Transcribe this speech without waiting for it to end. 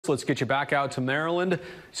Let's get you back out to Maryland.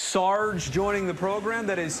 Sarge joining the program.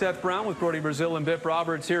 That is Seth Brown with Brody Brazil and Bip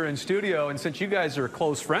Roberts here in studio. And since you guys are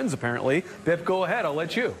close friends, apparently, Bip, go ahead. I'll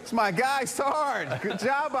let you. It's my guy, Sarge. Good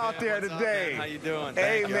job out there today. Up, how you doing?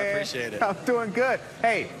 Hey, Thank you. man. I appreciate it. I'm doing good.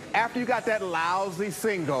 Hey, after you got that lousy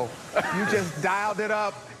single, you just dialed it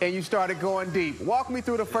up and you started going deep. Walk me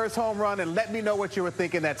through the first home run and let me know what you were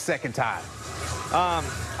thinking that second time.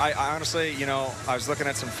 I honestly, I was looking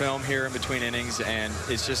at some film here in between innings, and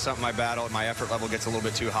it's just something I battle. My effort level gets a little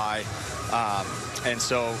bit too high. And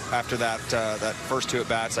so after that first two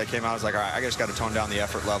at-bats, I came out, I was like, all right, I just got to tone down the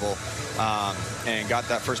effort level, and got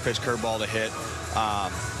that first pitch curveball to hit.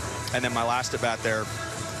 And then my last at-bat there,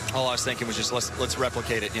 all I was thinking was just let's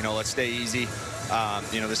replicate it. Let's stay easy.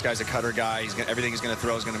 This guy's a cutter guy. Everything he's going to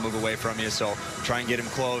throw is going to move away from you. So try and get him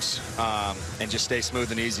close, and just stay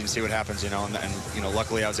smooth and easy and see what happens. And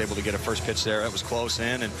luckily I was able to get a first pitch there. It was close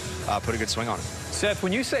in and put a good swing on it. Seth,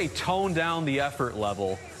 when you say tone down the effort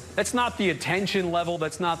level, that's not the attention level.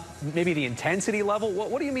 That's not maybe the intensity level.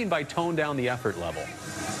 What do you mean by tone down the effort level?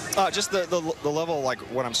 Just the level, like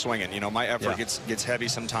what I'm swinging. My effort gets heavy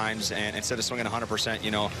sometimes, and instead of swinging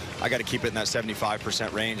 100%, I got to keep it in that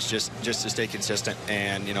 75% range just to stay consistent.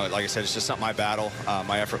 And like I said, it's just something I battle.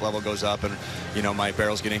 My effort level goes up, and my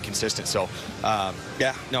barrels get inconsistent. So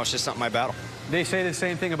it's just something I battle. They say the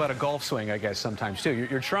same thing about a golf swing, I guess, sometimes too.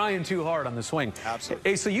 You're trying too hard on the swing.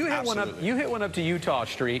 Absolutely. Hey, so you hit one up. You hit one up to Utah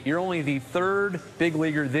Street. You're only the third big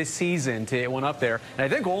leaguer this season to hit one up there, and I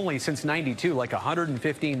think only since '92, like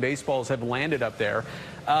 115 baseballs have landed up there.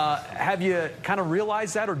 Have you kind of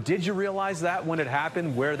realized that, or did you realize that when it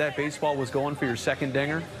happened, where that baseball was going for your second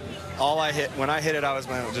dinger? When I hit it, I was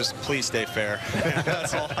just please stay fair.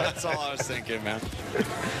 That's all I was thinking, man.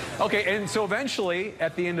 Okay, and so eventually,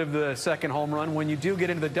 at the end of the second home run, when you do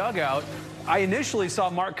get into the dugout, I initially saw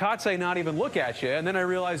Mark Kotsay not even look at you, and then I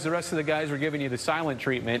realized the rest of the guys were giving you the silent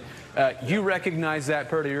treatment. You recognized that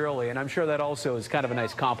pretty early, and I'm sure that also is kind of a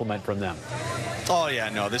nice compliment from them. Oh, yeah,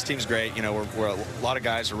 no, this team's great. We're a lot of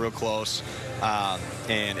guys are real close,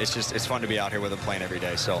 and it's fun to be out here with them playing every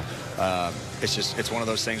day. So it's one of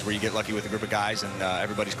those things where you get lucky with a group of guys, and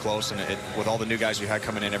everybody's close, and with all the new guys we had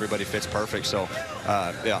coming in, everybody fits perfect. So,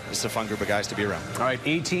 it's a fun group of guys to be around. All right,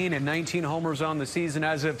 18 and 19 homers on the season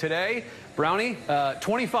as of today. Brownie,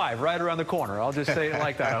 25 right around the corner. I'll just say it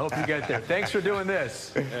like that. I hope you get there. Thanks for doing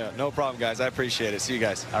this. Yeah, no problem, guys. I appreciate it. See you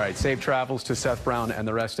guys. All right, safe travels to Seth Brown and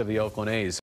the rest of the Oakland A's.